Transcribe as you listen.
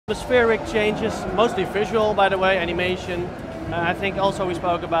atmospheric changes, mostly visual, by the way, animation. I think also we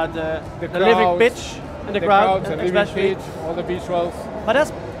spoke about the living pitch and the crowd, crowds, especially. pitch, all the visuals. But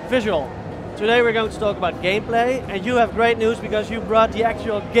that's visual. Today we're going to talk about gameplay, and you have great news because you brought the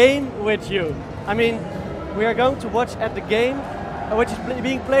actual game with you. I mean, we are going to watch at the game, which is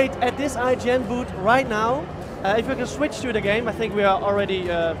being played at this IGN booth right now. If we can switch to the game, I think we have already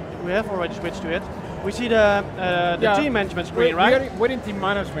switched to it. We see the team management screen, right? We're in team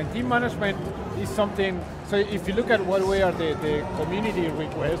management. Team management is something, so if you look at what were the community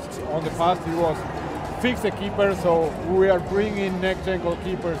requests on the past, it was fix the keeper, so we are bringing next-gen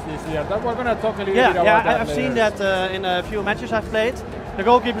goalkeepers this year. That we're going to talk a little bit about that I've later. seen that in a few matches I've played. The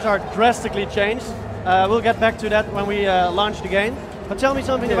goalkeepers are drastically changed. We'll get back to that when we launch the game. But tell me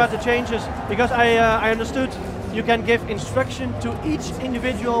something about the changes, because I understood you can give instruction to each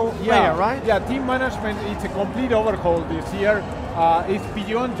individual player, right? Yeah, team management, it's a complete overhaul this year. It's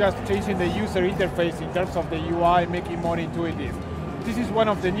beyond just changing the user interface in terms of the UI, making more intuitive. This is one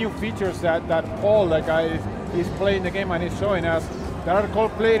of the new features that Paul, the guy, is playing the game and is showing us, that are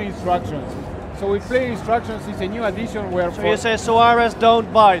called player instructions. So with player instructions, it's a new addition where... So you say, Suarez,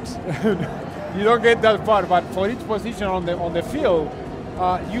 don't bite. You don't get that far, but for each position on the field,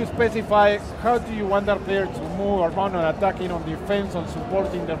 you specify how do you want that player to move around on attacking, on defense, on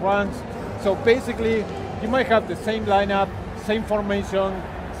supporting the runs. So basically, you might have the same lineup, same formation,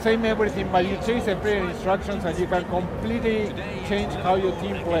 same everything, but you change the player instructions and you can completely change how your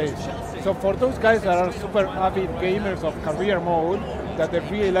team plays. So for those guys that are super avid gamers of career mode, that they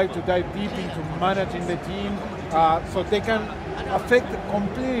really like to dive deep into managing the team, so they can affect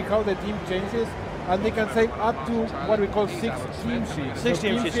completely how the team changes, and they can save up to what we call 6 team sheets. 6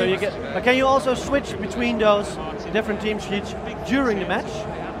 team sheets. So you get. But can you also switch between those different team sheets during the match?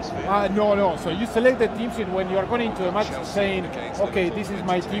 No. So you select the team sheet when you are going into a match, saying, okay, this is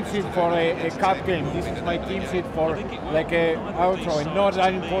my team sheet for a cup game. This is my team sheet for like a not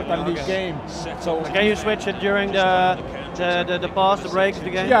that important league game. So can you switch it during the pause, the break of the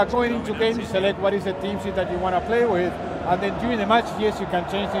game? Yeah, going into game, you select what is the team sheet that you want to play with, and then during the match, yes, you can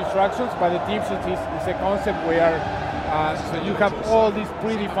change the instructions, but the team sheet is a concept where so you have all these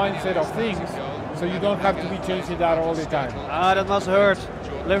predefined set of things, so you don't have to be changing that all the time. That must hurt.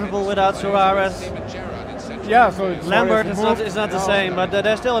 Liverpool without Suarez. Yeah, so Lambert is not the same, but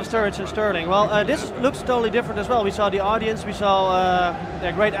they still have Sturridge and Sterling. Well, this looks totally different as well. We saw the audience, we saw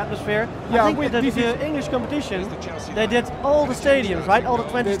a great atmosphere. Yeah, I think with the English competition, they did all the stadiums, right? All the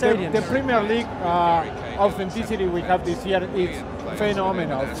 20 stadiums. The Premier League authenticity we have this year is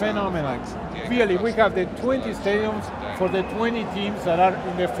phenomenal. Really, we have the 20 stadiums for the 20 teams that are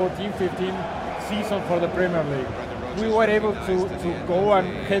in the 14-15 season for the Premier League. We were able to go and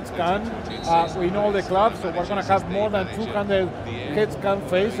head scan in all the clubs, so we're going to have more than 200 head scan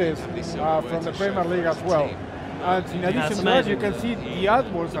faces from the Premier League as well. And in addition to that, you can see the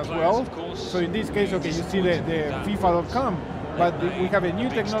AdWords as well. So in this case, okay, you see the FIFA.com, but we have a new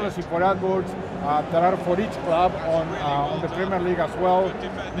technology for AdWords that are for each club on the Premier League as well.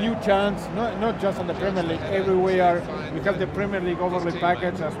 New chants, not just on the Premier League, everywhere. We have the Premier League overlay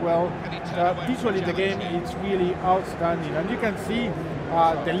package as well. Visually, the game is really outstanding, and you can see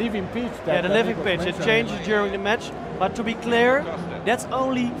the living pitch. The living pitch. It changes during the match, but to be clear, that's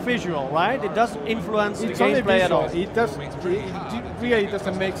only visual, right? It doesn't influence the gameplay at all. It really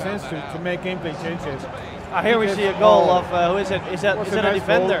doesn't make sense to make gameplay changes. Here we see a goal of who is it? Is that a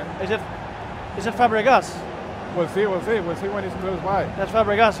defender? Goal? Is it Fabregas? We'll see when he's close by. That's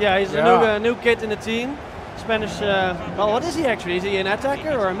Fabregas. Yeah, he's a new kid in the team. Spanish. Well, what is he actually? Is he an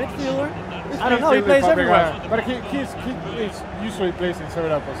attacker or a midfielder? I don't know. He plays everywhere. But he usually plays in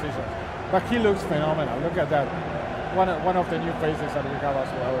several positions. But he looks phenomenal. Look at that. One of the new faces that we have as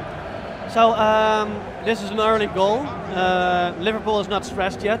well. So this is an early goal. Liverpool is not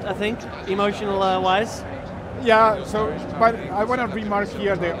stressed yet, I think, emotional wise. Yeah, but I want to remark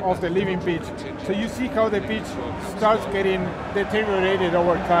here of the living pitch. So you see how the pitch starts getting deteriorated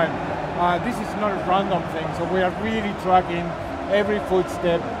over time. This is not a random thing, so we are really tracking every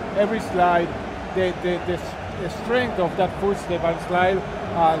footstep, every slide, the strength of that footstep and slide,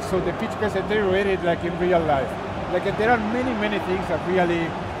 so the pitch gets deteriorated like in real life. Like there are many things that really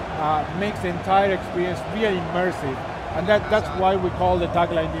makes the entire experience really immersive, and that's why we call the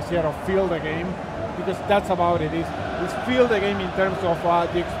tagline this year of "Feel the Game," because that's about it. It's feel the game in terms of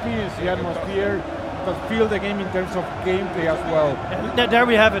the experience, the atmosphere, but feel the game in terms of gameplay as well. There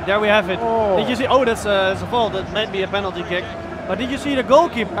we have it. Oh. Did you see? Oh, that's a fault. That might be a penalty kick. But did you see the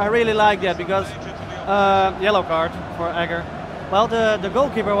goalkeeper? I really like that because yellow card for Egger. Well, the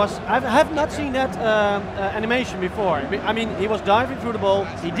goalkeeper was, I have not seen that animation before. I mean, he was diving through the ball,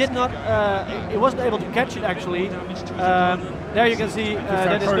 he did not, he wasn't able to catch it actually. There you can see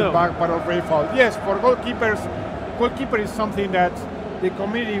that is new. Back, but already foul. Yes, for goalkeepers, goalkeeper is something that the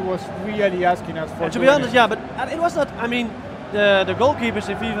community was really asking us for. And to be honest, yeah, but it was not, I mean, the goalkeepers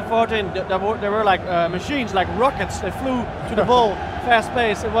in FIFA 14, they were like machines, like rockets. They flew to the ball fast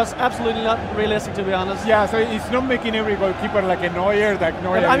pace. It was absolutely not realistic, to be honest. Yeah, so it's not making every goalkeeper like a Neuer. Like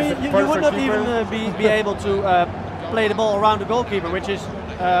Neuer, I mean, you would not keeper. even be able to play the ball around the goalkeeper, which is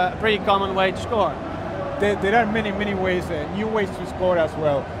a pretty common way to score. There are many ways, new ways to score as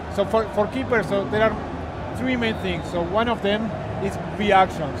well. So for keepers, so there are three main things. So one of them is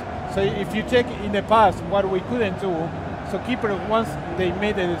reactions. So if you check in the past what we couldn't do, so keeper, once they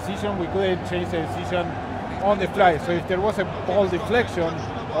made a decision, we couldn't change the decision on the fly. So if there was a ball deflection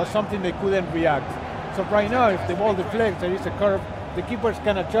or something, they couldn't react. So right now, if the ball deflects, there is a curve, the keepers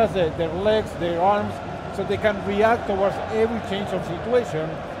can adjust their legs, their arms, so they can react towards every change of situation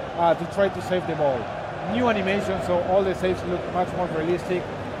to try to save the ball. New animation, so all the saves look much more realistic,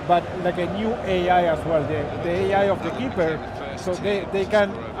 but like a new AI as well, the AI of the keeper, so they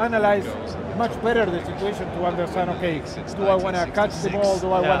can analyze much better the situation to understand, okay, do I want to catch the ball,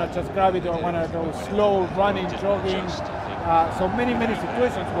 do I want to just grab it, do I want to go slow, running, jogging, so many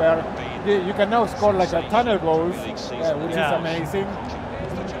situations where you can now score like a tunnel goals, which is amazing.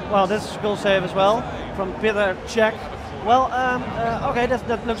 Well, this is a cool save as well from Peter Cech. Well, okay,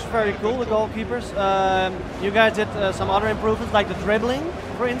 that looks very cool, the goalkeepers. You guys did some other improvements, like the dribbling,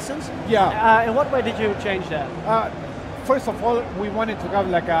 for instance. Yeah. In what way did you change that? First of all, we wanted to have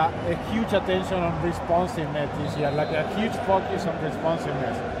like a huge attention on responsiveness this year, like a huge focus on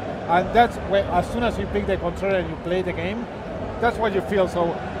responsiveness. And that's where, as soon as you pick the controller and you play the game, that's what you feel.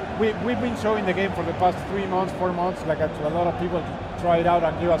 So we've been showing the game for the past 3 months, 4 months, like to a lot of people to try it out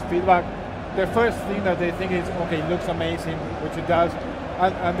and give us feedback. The first thing that they think is, okay, it looks amazing, which it does.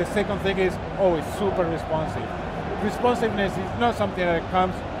 And the second thing is, oh, it's super responsive. Responsiveness is not something that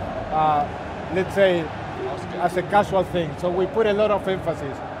comes, let's say, as a casual thing. So we put a lot of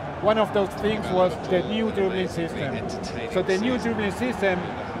emphasis. One of those things was the new dribbling system. So the new dribbling system,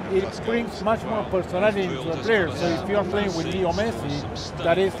 it brings much more personality into a player. So if you are playing with Leo Messi,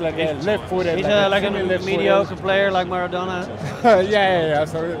 that is like a left-footed. He's like a mediocre player like Maradona. yeah.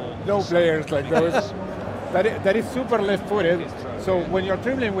 So no players like those. that is super left-footed. So when you're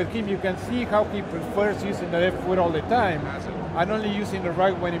dribbling with him, you can see how he prefers using the left foot all the time and only using the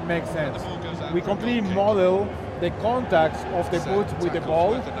right when it makes sense. We completely model the contacts of the boot with the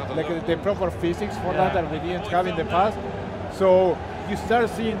ball, like the proper physics for that we didn't have in the past. So you start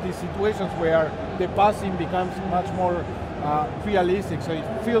seeing these situations where the passing becomes much more realistic. So it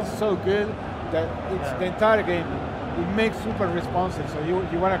feels so good that it's the entire game. It makes super responsive, so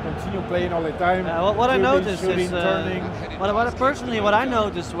you want to continue playing all the time. What I noticed shooting, is, turning. What I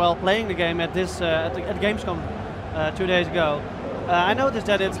noticed while playing the game at this at Gamescom 2 days ago, I noticed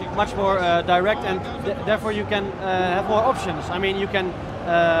that it's much more direct, and therefore you can have more options. I mean, you can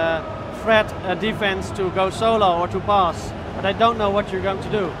threat a defense to go solo or to pass, but I don't know what you're going to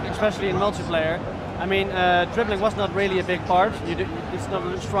do, especially in multiplayer. I mean, dribbling was not really a big part. It's not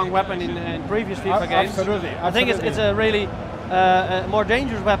a strong weapon in previous FIFA games. Absolutely. I think it's a really more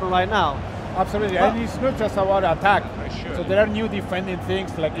dangerous weapon right now. Absolutely, and it's not just about attack. So there are new defending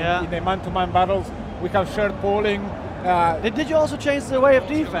things, like in the man-to-man battles, we have shared polling. Did you also change the way of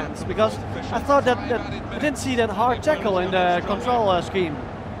defense? Because I thought that I didn't see that hard tackle in the control scheme.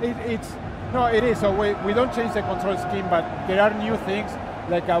 It is. So we don't change the control scheme, but there are new things.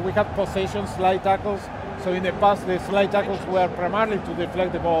 Like we have possession slide tackles. So in the past, the slide tackles were primarily to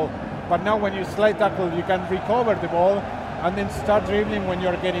deflect the ball. But now when you slide tackle, you can recover the ball and then start dribbling when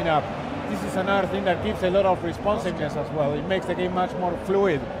you're getting up. This is another thing that gives a lot of responsiveness as well. It makes the game much more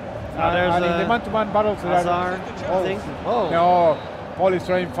fluid. And in the man-to-man battles, No, Paul is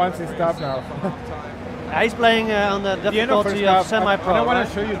trying fancy stuff now. He's playing on the difficulty of semi-pro. I want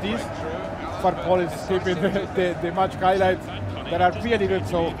to show you this, but Paul is skipping the match highlights that are really good.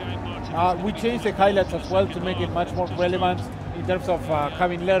 So we changed the highlights as well to make it much more relevant in terms of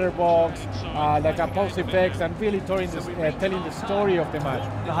having letterbox, like a pulse effects, and really telling the story of the match.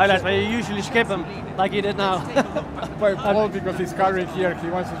 The highlights, but you usually skip them, like you did now. Well, Paul, because he's carrying here, he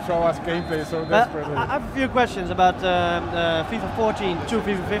wants to show us gameplay so desperately. I have a few questions about FIFA 14 to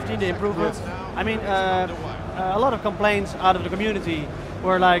FIFA 15, the improvements. Yes. I mean, a lot of complaints out of the community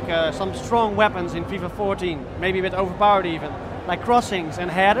were like some strong weapons in FIFA 14, maybe a bit overpowered even, like crossings and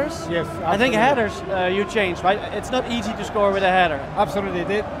headers. Yes, absolutely. I think headers you changed, right? It's not easy to score with a header. Absolutely,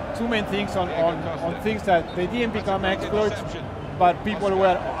 they did two main things on things that they didn't become exploits, but people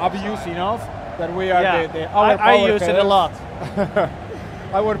were abusing us that we are I power use it a lot.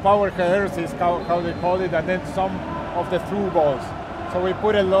 Our power headers is how they call it, and then some of the through balls. So we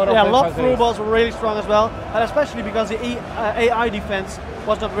put a lot of emphasis. A lot of through balls were really strong as well, and especially because the AI defense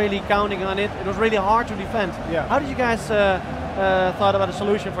was not really counting on it. It was really hard to defend. Yeah. How did you guys thought about a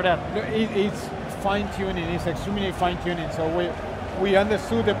solution for that? It's fine-tuning. It's extremely fine-tuning. So we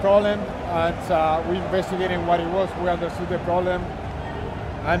understood the problem, and we investigated what it was. We understood the problem,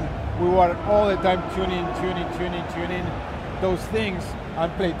 and we were all the time tuning those things and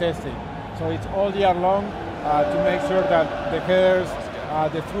play testing. So it's all year long to make sure that the headers,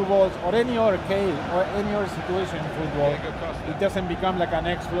 the through balls, or any other case, or any other situation in football, it doesn't become like an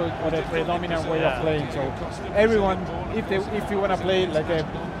exploit or a predominant way of playing. So everyone, if you want to play like a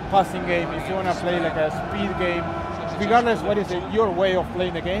passing game, if you want to play like a speed game, regardless what is your way of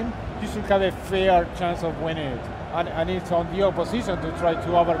playing the game, you should have a fair chance of winning it. And it's on the opposition to try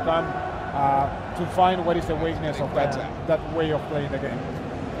to overcome, to find what is the weakness of that way of playing the game.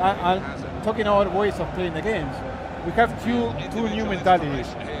 And talking about ways of playing the games, we have two new mentalities.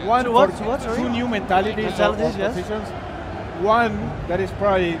 One two new mentalities of positions. One that is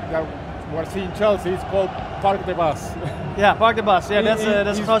probably that we're seeing Chelsea is called park the bus. Yeah, park the bus. Yeah,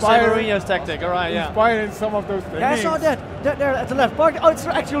 that's Jose Mourinho's tactic. All right, yeah. Inspiring some of those things. Yeah, I saw that. There at the left. Park. Oh, it's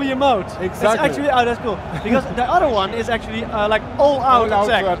actually a mode. Exactly. It's actually, oh, that's cool. Because the other one is actually like all-out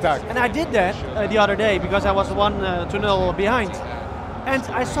attack. And I did that the other day because I was 1-0 behind. And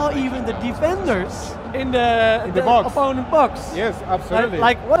I saw even the defenders in the box. Opponent box. Yes, absolutely.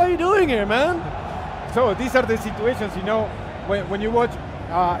 Like, what are you doing here, man? So these are the situations, you know, when you watch,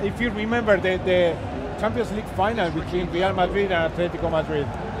 if you remember the Champions League final between Real Madrid and Atletico Madrid.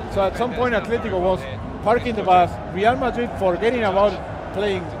 So at some point Atletico was parking the bus, Real Madrid forgetting about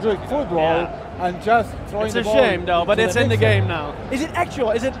playing good football and just throwing the ball. It's a shame though, but it's in the game now. Is it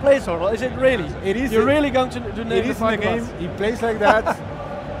actual? Is it placeholder? Is it really? It is. You're really going to name the It is in the game. He plays like that.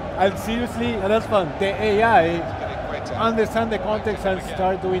 And seriously, that's fun. The AI understand the context and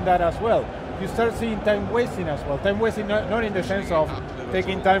start doing that as well. You start seeing time wasting as well. Time wasting not in the sense of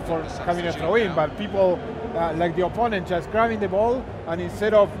taking time for having a throw in, but people like the opponent just grabbing the ball and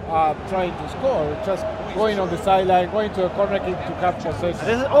instead of trying to score, just going on the sideline, going to a corner kick to have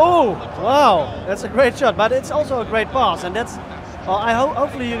possession. Oh, wow, that's a great shot, but it's also a great pass, and that's.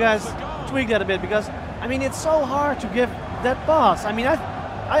 Hopefully you guys tweak that a bit because I mean it's so hard to give that pass. I mean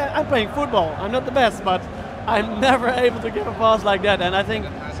I'm playing football. I'm not the best, but I'm never able to give a pass like that. And I think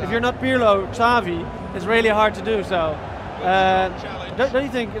if you're not Pirlo, Xavi, it's really hard to do so. Don't you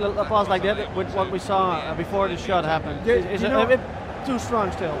think a pass like that, with what we saw before the shot happened, is a bit too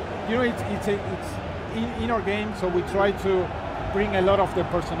strong still? You know, it's in our game, so we try to bring a lot of the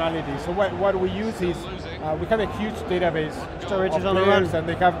personality. So what we use is we have a huge database storage of players, and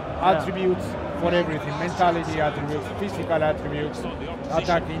they have attributes for everything: mentality attributes, physical attributes,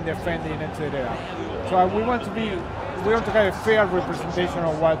 attacking, defending, etc. So we want to have a fair representation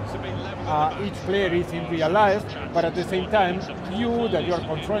of what each player is in real life, but at the same time, you that you are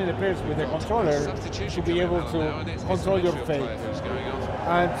controlling the players with the controller should be able to control your fate.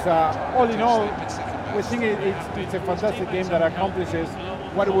 And all in all, we think it's a fantastic game that accomplishes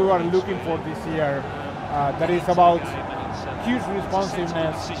what we were looking for this year. That is about huge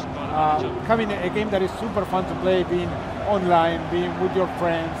responsiveness, having a game that is super fun to play, being online, being with your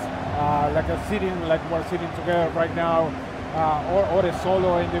friends, like we're sitting together right now, or a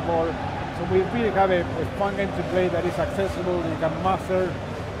solo in the board. So we really have a fun game to play that is accessible, you can master.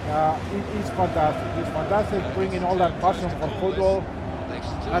 It's fantastic. It's fantastic, bringing all that passion for football.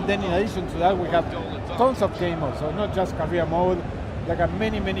 And then in addition to that, we have tons of game modes, so not just career mode. There are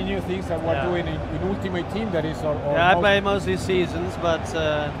many new things that we're doing in Ultimate Team. That is our I play mostly seasons, but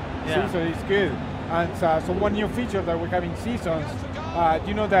season is good. And so one new feature that we have in seasons,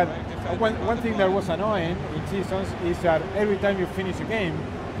 you know that one thing that was annoying in seasons is that every time you finish a game,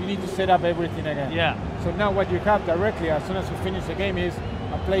 you need to set up everything again. Yeah. So now what you have directly as soon as you finish the game is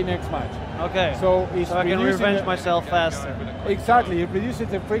play next match. Okay. So I can revenge myself faster. Exactly. It reduces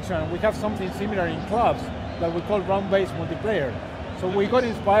the friction. We have something similar in clubs that we call round-based multiplayer. So we got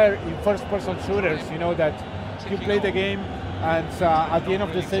inspired in first-person shooters. You know that you play the game, and at the end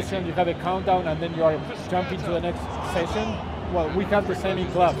of the session you have a countdown, and then you are jumping to the next session. Well, we have the same in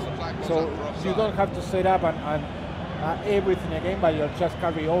clubs. So you don't have to set up and everything again, but you just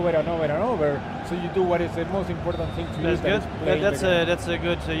carry over and over and over. So you do what is the most important thing to use. That's good. That's a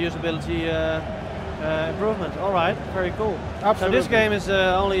good usability improvement. All right, very cool. Absolutely. So this game is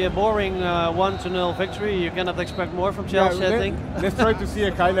only a boring 1-0 victory. You cannot expect more from Chelsea, I think. Let's try to see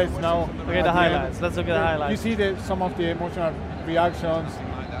the highlights now. Okay, the highlights. Let's look at the highlights. You see some of the emotional reactions.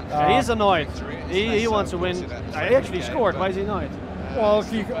 Yeah, he's annoyed. He wants to win. He actually scored. Why is he annoyed? Well,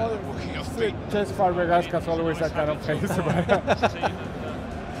 just Fabregas has always that kind of face.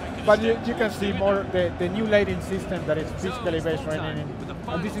 But you can see more the new lighting system that is physically based training,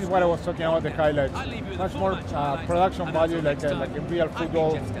 and this is what I was talking about, the highlights. Much more production value, like a real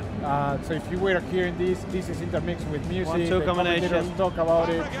football. So if you were hearing this is intermixed with music. 1-2 combination. Talk about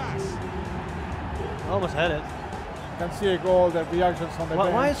it. Almost had it. You can see a goal, the reactions on the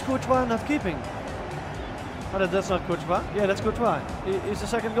bench. Why is Courtois not keeping? Oh, that's not Courtois. Yeah, that's Courtois. He's the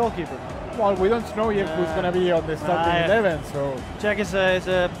second goalkeeper. Well, we don't know yet who's going to be on the starting 11, so... Czech is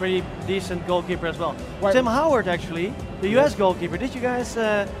a pretty decent goalkeeper as well. Well, Tim Howard, actually, the US goalkeeper. Did you guys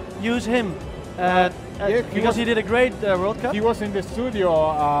use him? Yeah, because he did a great World Cup? He was in the studio,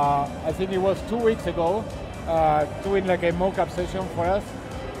 I think it was 2 weeks ago, doing like a mock-up session for us.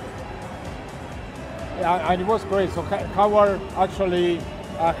 Yeah, and it was great. So Howard actually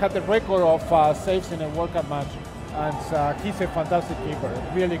had the record of saves in a World Cup match. And he's a fantastic keeper.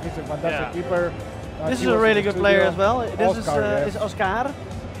 Really, he's a fantastic keeper. This is a really good player as well. This is Oscar.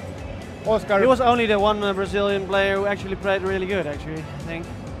 He was only the one Brazilian player who actually played really good, actually, I think.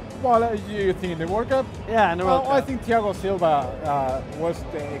 Well, you think in the World Cup? Yeah, in the World Cup. I think Thiago Silva was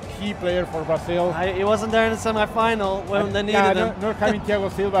the key player for Brazil. He wasn't there in the semi-final when they needed him. Not having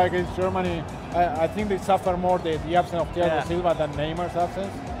Thiago Silva against Germany, I think they suffer more the absence of Thiago Silva than Neymar's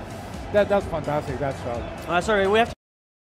absence. That's fantastic, that's right. Sorry, we have to